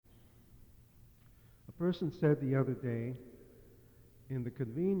person said the other day, in the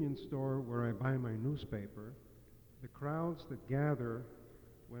convenience store where I buy my newspaper, the crowds that gather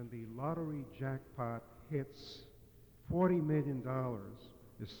when the lottery jackpot hits $40 million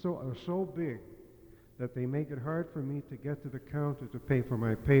are so big that they make it hard for me to get to the counter to pay for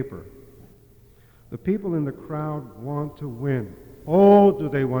my paper. The people in the crowd want to win. Oh, do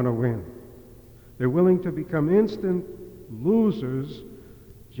they want to win? They're willing to become instant losers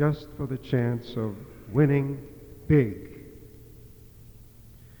just for the chance of winning big.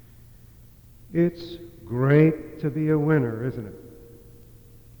 It's great to be a winner, isn't it?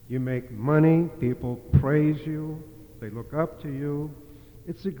 You make money, people praise you, they look up to you.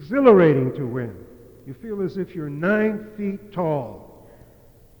 It's exhilarating to win. You feel as if you're 9 feet tall.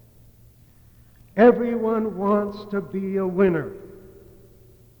 Everyone wants to be a winner.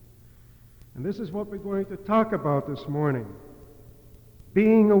 And this is what we're going to talk about this morning.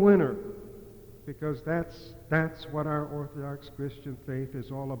 Being a winner. Because that's what our Orthodox Christian faith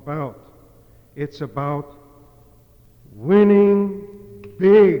is all about. It's about winning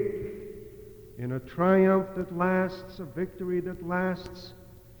big in a triumph that lasts, a victory that lasts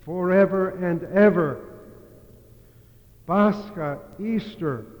forever and ever. Pascha,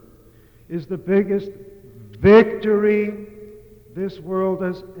 Easter, is the biggest victory this world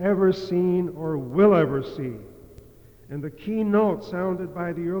has ever seen or will ever see. And the key note sounded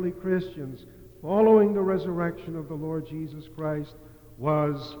by the early Christians following the resurrection of the Lord Jesus Christ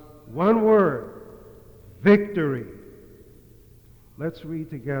was one word: victory. Let's read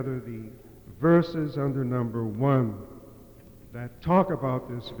together the verses under number 1 that talk about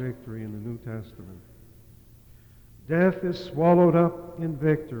this victory in the New Testament. Death is swallowed up in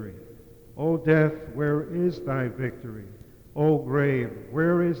victory. O death, where is thy victory? O grave,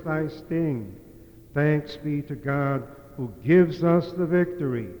 where is thy sting? Thanks be to God who gives us the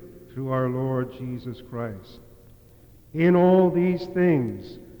victory through our Lord Jesus Christ. In all these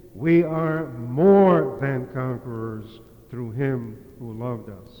things we are more than conquerors through him who loved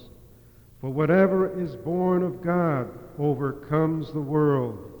us. For whatever is born of God overcomes the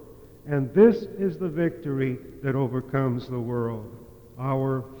world. And this is the victory that overcomes the world,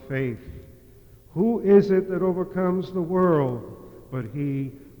 our faith. Who is it that overcomes the world but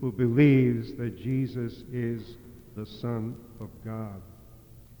he who believes that Jesus is the Son of God?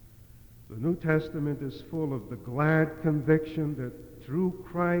 The New Testament is full of the glad conviction that through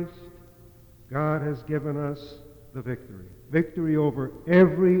Christ, God has given us the victory. Victory over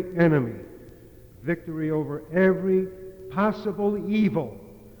every enemy. Victory over every possible evil.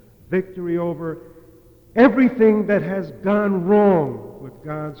 Victory over everything that has gone wrong with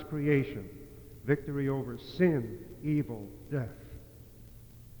God's creation. Victory over sin, evil, death.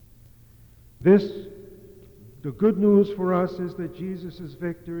 The good news for us is that Jesus'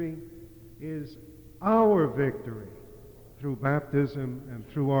 victory is our victory. Through baptism and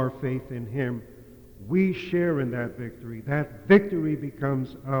through our faith in him, we share in that victory. That victory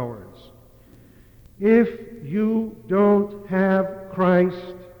becomes ours. If you don't have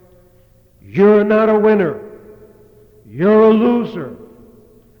Christ, you're not a winner. You're a loser,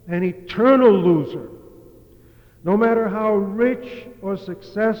 an eternal loser. No matter how rich or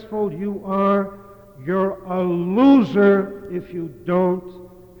successful you are, you're a loser if you don't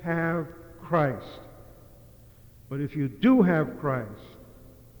have Christ. But if you do have Christ,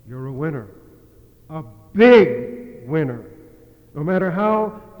 you're a winner. A big winner. No matter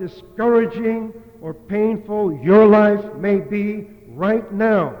how discouraging or painful your life may be right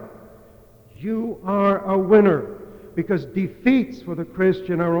now, you are a winner. Because defeats for the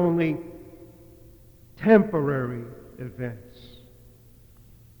Christian are only temporary events.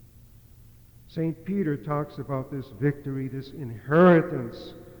 St. Peter talks about this victory, this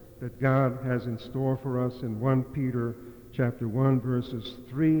inheritance that God has in store for us in 1 Peter chapter 1, verses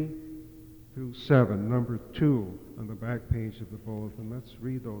 3 through 7, number 2 on the back page of the bulletin. Let's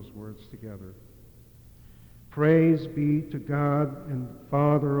read those words together. Praise be to God and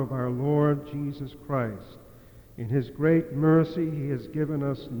Father of our Lord Jesus Christ. In his great mercy, he has given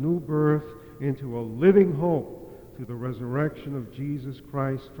us new birth into a living hope through the resurrection of Jesus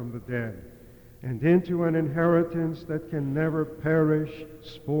Christ from the dead, and into an inheritance that can never perish,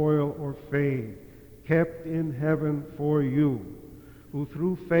 spoil, or fade, kept in heaven for you, who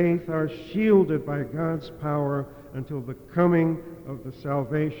through faith are shielded by God's power until the coming of the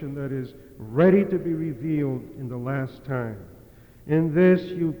salvation that is ready to be revealed in the last time. In this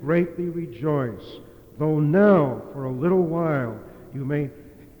you greatly rejoice, though now, for a little while, you may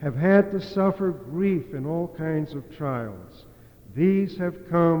have had to suffer grief in all kinds of trials. These have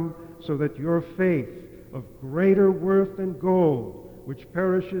come so that your faith, of greater worth than gold, which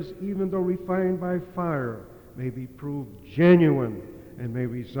perishes even though refined by fire, may be proved genuine and may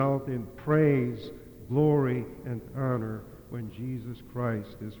result in praise, glory, and honor when Jesus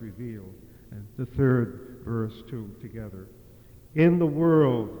Christ is revealed. And the third verse, too, together. In the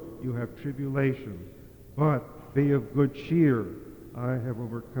world you have tribulation, but be of good cheer. I have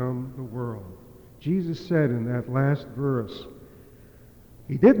overcome the world. Jesus said in that last verse,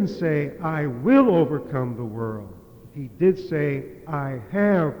 he didn't say, I will overcome the world. He did say, I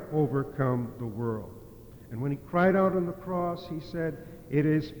have overcome the world. And when he cried out on the cross, he said, it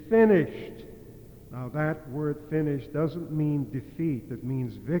is finished. Now that word finished doesn't mean defeat. It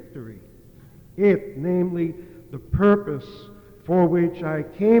means victory. It, namely, the purpose for which I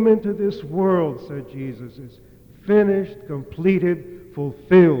came into this world, said Jesus, is finished, completed,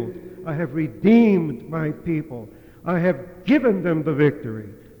 fulfilled. I have redeemed my people. I have given them the victory.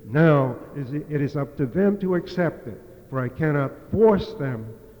 Now it is up to them to accept it, for I cannot force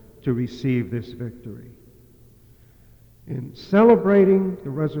them to receive this victory. In celebrating the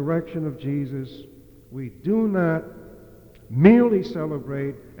resurrection of Jesus, we do not merely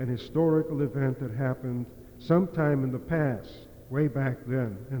celebrate an historical event that happened sometime in the past, way back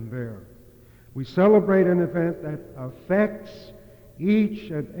then and there. We celebrate an event that affects each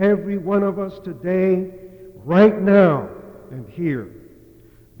and every one of us today, right now and here.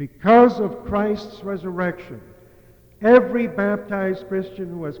 Because of Christ's resurrection, every baptized Christian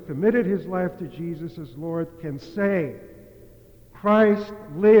who has committed his life to Jesus as Lord can say, Christ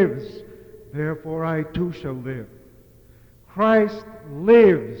lives, therefore I too shall live. Christ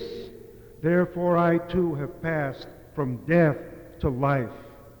lives, therefore I too have passed from death to life.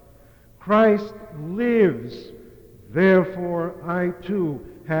 Christ lives, therefore I too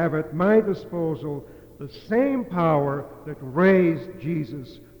have at my disposal the same power that raised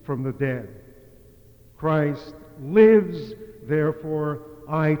Jesus from the dead. Christ lives, therefore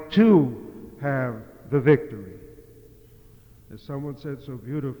I too have the victory. As someone said so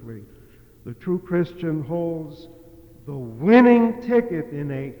beautifully, the true Christian holds the winning ticket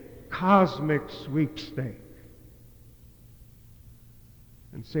in a cosmic sweepstake.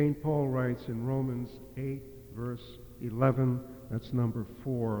 And St. Paul writes in Romans 8, verse 11, that's number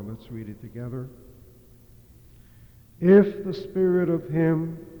 4. Let's read it together. If the spirit of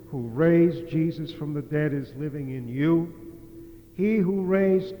him who raised Jesus from the dead is living in you, he who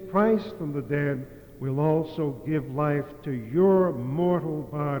raised Christ from the dead will also give life to your mortal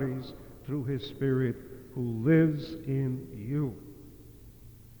bodies through his Spirit who lives in you.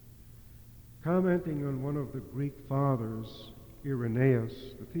 Commenting on one of the Greek fathers, Irenaeus,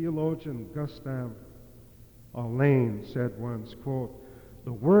 the theologian Gustav Aulén said once, quote,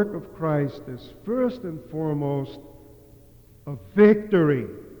 the work of Christ is first and foremost a victory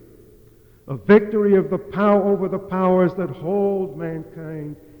of the power over the powers that hold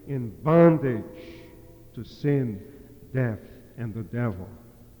mankind in bondage to sin, death, and the devil.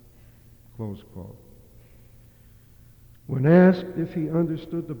 Close quote. When asked if he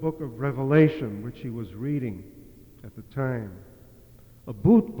understood the book of Revelation, which he was reading at the time, a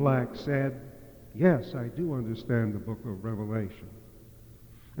bootblack said, yes, I do understand the book of Revelation.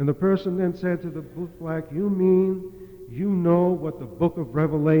 And the person then said to the bootblack, you mean you know what the book of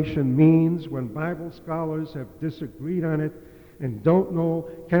Revelation means when Bible scholars have disagreed on it and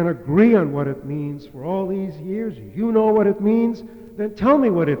can't agree on what it means for all these years? You know what it means? Then tell me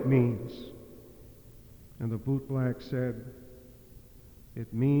what it means. And the bootblack said,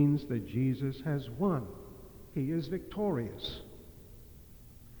 it means that Jesus has won. He is victorious.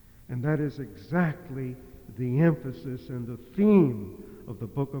 And that is exactly the emphasis and the theme of the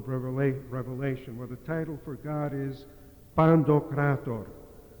book of Revelation, where the title for God is Pandokrator,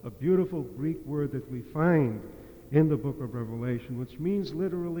 a beautiful Greek word that we find in the book of Revelation, which means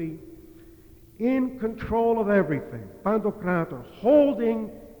literally in control of everything. Pandokrator, holding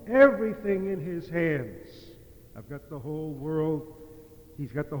everything in his hands. I've got the whole world.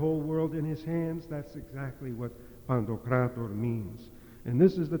 He's got the whole world in his hands. That's exactly what Pandokrator means. And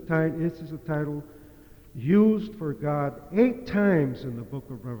this is the title used for God 8 times in the book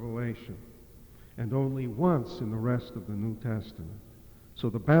of Revelation, and only once in the rest of the New Testament. So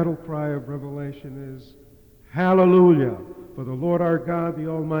the battle cry of Revelation is, Hallelujah, for the Lord our God, the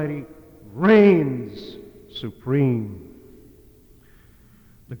Almighty, reigns supreme.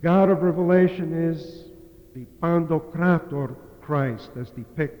 The God of Revelation is the Pandokrator Christ, as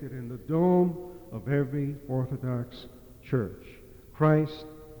depicted in the dome of every Orthodox church. Christ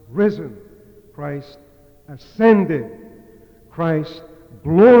risen, Christ ascended, Christ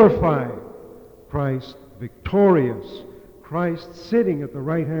glorified, Christ victorious, Christ sitting at the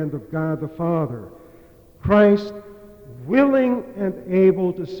right hand of God the Father, Christ willing and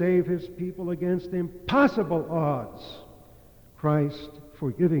able to save his people against impossible odds. Christ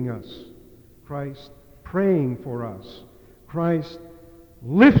forgiving us. Christ praying for us. Christ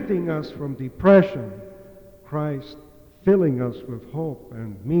lifting us from depression. Christ filling us with hope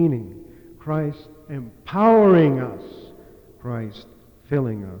and meaning. Christ empowering us. Christ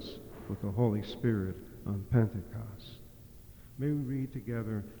filling us with the Holy Spirit on Pentecost. May we read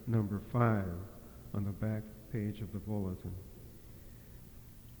together number 5 on the back page of the bulletin.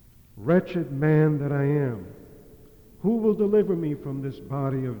 Wretched man that I am, who will deliver me from this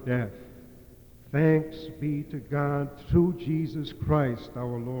body of death? Thanks be to God through Jesus Christ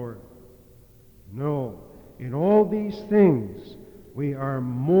our Lord. No, in all these things we are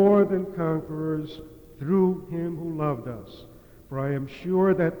more than conquerors through him who loved us. For I am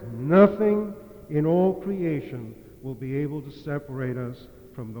sure that nothing in all creation will be able to separate us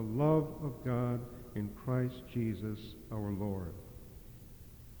from the love of God in Christ Jesus our Lord.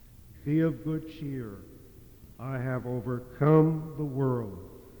 Be of good cheer. I have overcome the world.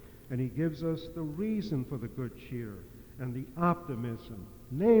 And he gives us the reason for the good cheer and the optimism.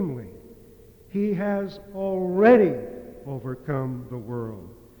 Namely, he has already overcome the world.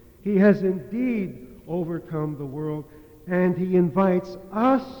 He has indeed overcome the world, and he invites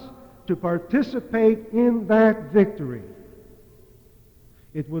us to participate in that victory.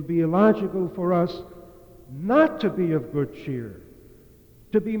 It would be illogical for us not to be of good cheer,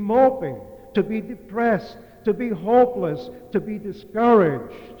 to be moping, to be depressed, to be hopeless, to be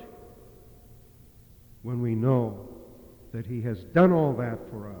discouraged, when we know that he has done all that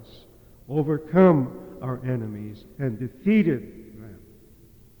for us, overcome our enemies, and defeated them.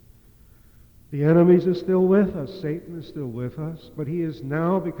 The enemies are still with us. Satan is still with us, but he is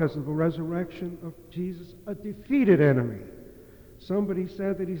now, because of the resurrection of Jesus, a defeated enemy. Somebody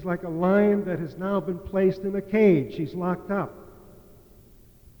said that he's like a lion that has now been placed in a cage. He's locked up.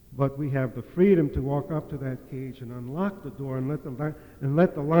 But we have the freedom to walk up to that cage and unlock the door and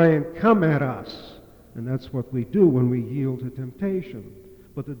let the lion come at us. And that's what we do when we yield to temptation.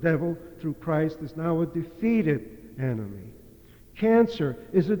 But the devil, through Christ, is now a defeated enemy. Cancer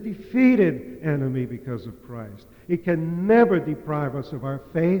is a defeated enemy because of Christ. It can never deprive us of our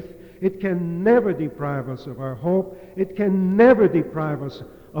faith. It can never deprive us of our hope. It can never deprive us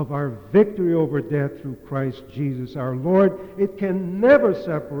of our victory over death through Christ Jesus our Lord. It can never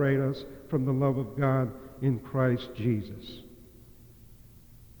separate us from the love of God in Christ Jesus.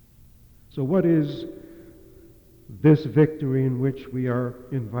 So what is this victory in which we are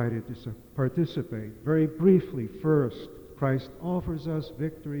invited to participate? Very briefly, first, Christ offers us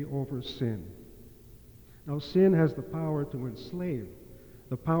victory over sin. Now, sin has the power to enslave,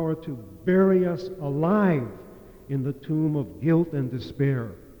 the power to bury us alive in the tomb of guilt and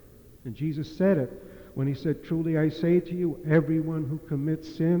despair. And Jesus said it when he said, "Truly I say to you, everyone who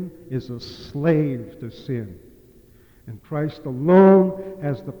commits sin is a slave to sin." And Christ alone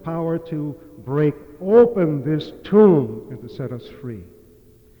has the power to break open this tomb and to set us free.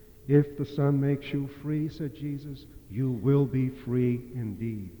 If the Son makes you free, said Jesus, you will be free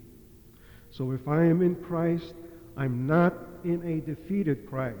indeed. So if I am in Christ, I'm not in a defeated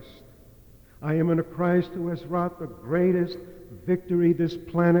Christ. I am in a Christ who has wrought the greatest victory this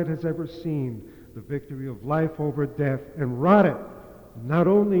planet has ever seen, the victory of life over death, and wrought it not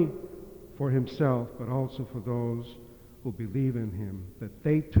only for himself, but also for those who believe in him, that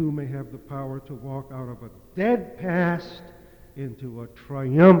they too may have the power to walk out of a dead past into a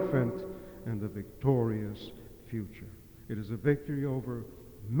triumphant and a victorious future. It is a victory over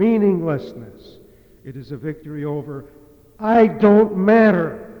meaninglessness. It is a victory over I don't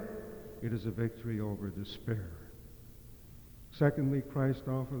matter. It is a victory over despair. Secondly, Christ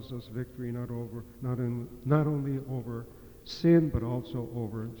offers us victory not only over sin, but also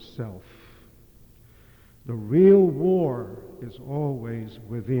over self. The real war is always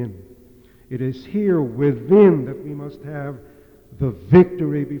within. It is here within that we must have the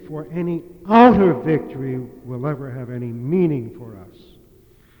victory before any outer victory will ever have any meaning for us.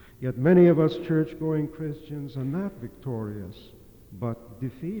 Yet many of us church-going Christians are not victorious, but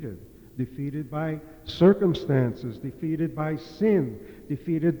defeated. Defeated by circumstances, defeated by sin,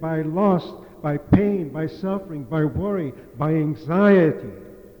 defeated by loss, by pain, by suffering, by worry, by anxiety.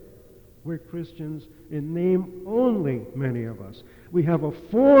 We're Christians in name only, many of us. We have a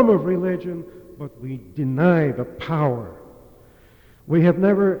form of religion, but we deny the power. We have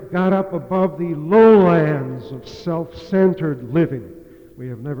never got up above the lowlands of self-centered living. We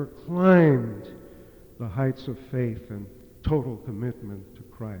have never climbed the heights of faith and total commitment to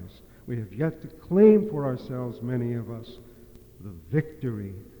Christ. We have yet to claim for ourselves, many of us, the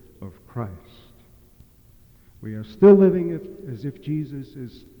victory of Christ. We are still living as if Jesus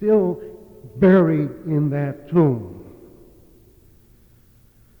is still buried in that tomb.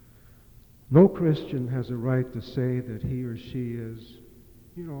 No Christian has a right to say that he or she is,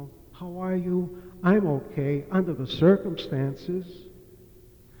 how are you? I'm okay under the circumstances.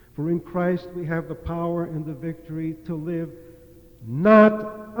 For in Christ we have the power and the victory to live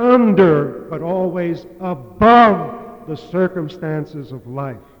not under, but always above the circumstances of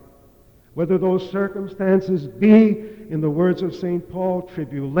life. Whether those circumstances be, in the words of St. Paul,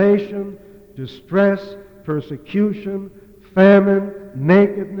 tribulation, distress, persecution, famine,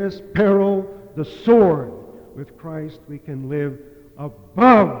 nakedness, peril, the sword. With Christ we can live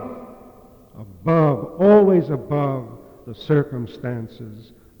above, always above the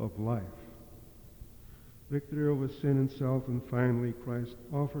circumstances of life. Victory over sin and self, and finally Christ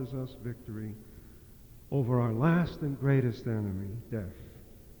offers us victory over our last and greatest enemy, death.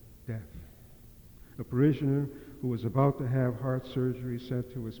 A parishioner who was about to have heart surgery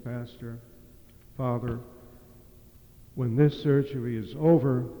said to his pastor, "Father, when this surgery is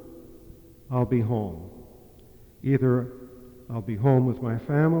over, I'll be home. Either I'll be home with my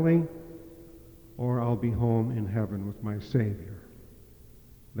family, or I'll be home in heaven with my Savior."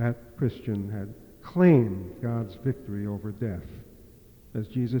 That Christian had claimed God's victory over death. As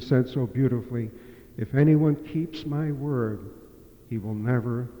Jesus said so beautifully, "If anyone keeps my word, he will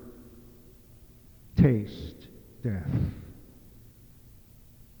never taste death."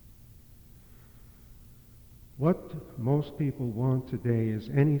 What most people want today is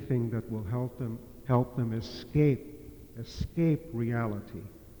anything that will help them escape reality.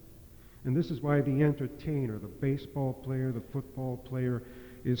 And this is why the entertainer, the baseball player, the football player,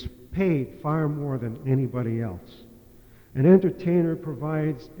 is paid far more than anybody else. An entertainer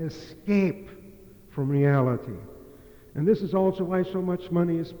provides escape from reality. And this is also why so much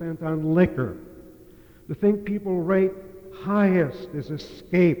money is spent on liquor. The thing people rate highest is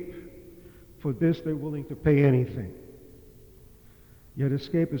escape. For this, they're willing to pay anything. Yet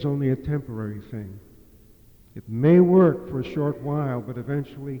escape is only a temporary thing. It may work for a short while, but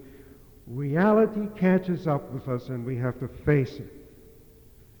eventually reality catches up with us and we have to face it.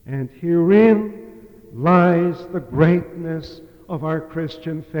 And herein lies the greatness of our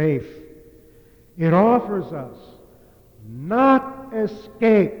Christian faith. It offers us not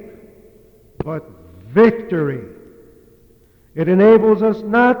escape, but victory. It enables us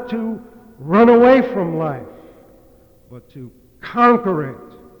not to run away from life, but to conquer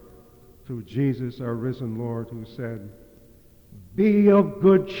it through Jesus, our risen Lord, who said, "Be of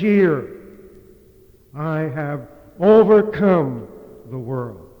good cheer. I have overcome the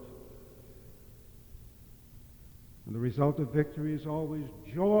world." And the result of victory is always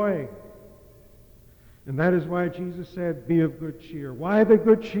joy. And that is why Jesus said, "Be of good cheer." Why the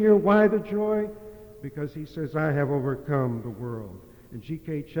good cheer? Why the joy? Because he says, "I have overcome the world." And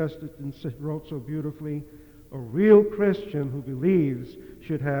G.K. Chesterton wrote so beautifully, a real Christian who believes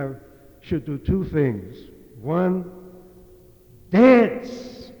should do two things. One,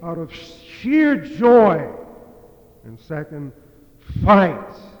 dance out of sheer joy. And second,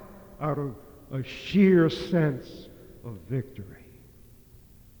 fight out of a sheer sense of victory.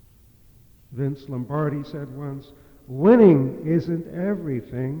 Vince Lombardi said once, "Winning isn't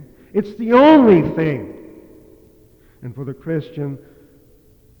everything, it's the only thing." And for the Christian,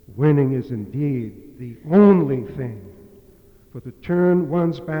 winning is indeed the only thing. For to turn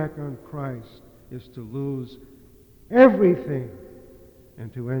one's back on Christ is to lose everything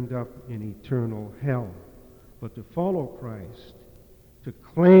and to end up in eternal hell. But to follow Christ, to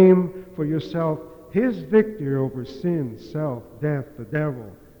claim for yourself his victory over sin, self, death, the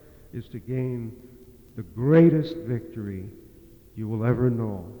devil, is to gain the greatest victory you will ever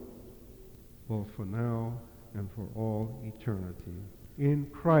know, both for now and for all eternity. In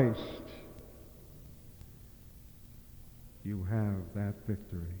Christ, you have that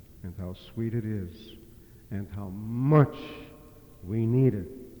victory, and how sweet it is, and how much we need it.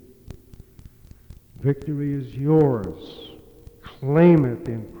 Victory is yours. Claim it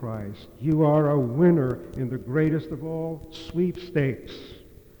in Christ. You are a winner in the greatest of all sweepstakes.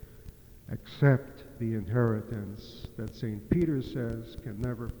 Accept the inheritance that St. Peter says can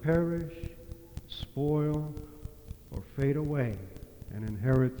never perish, spoil, or fade away. An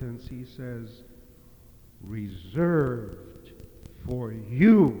inheritance, he says, reserved for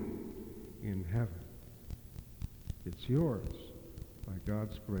you in heaven. It's yours by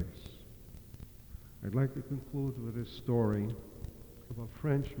God's grace. I'd like to conclude with this story of a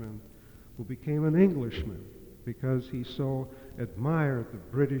Frenchman who became an Englishman because he so admired the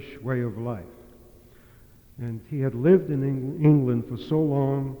British way of life. And he had lived in England for so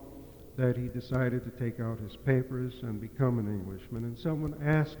long that he decided to take out his papers and become an Englishman. And someone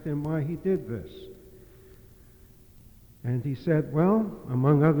asked him why he did this. And he said, well,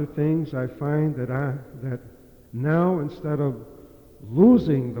 among other things, I find that now, instead of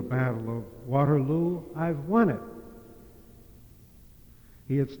losing the Battle of Waterloo, I've won it.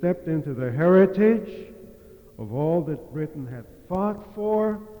 He had stepped into the heritage of all that Britain had fought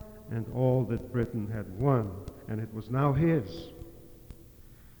for and all that Britain had won, and it was now his.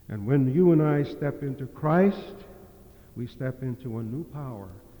 And when you and I step into Christ, we step into a new power.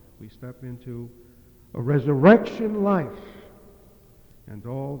 We step into a resurrection life, and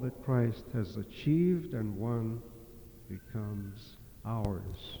all that Christ has achieved and won becomes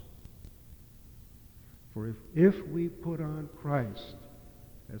ours. For if we put on Christ,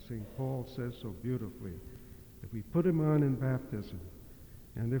 as St. Paul says so beautifully, if we put him on in baptism,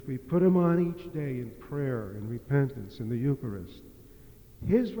 and if we put him on each day in prayer and repentance in the Eucharist,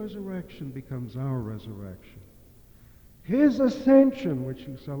 his resurrection becomes our resurrection. His ascension, which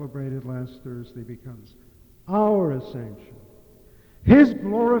you celebrated last Thursday, becomes our ascension. His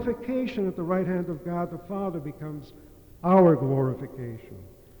glorification at the right hand of God the Father becomes our glorification.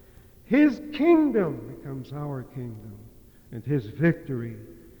 His kingdom becomes our kingdom, and his victory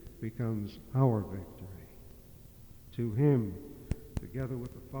becomes our victory. To him, together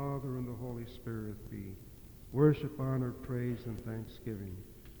with the Father and the Holy Spirit, be worship, honor, praise, and thanksgiving,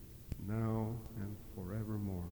 now and forevermore.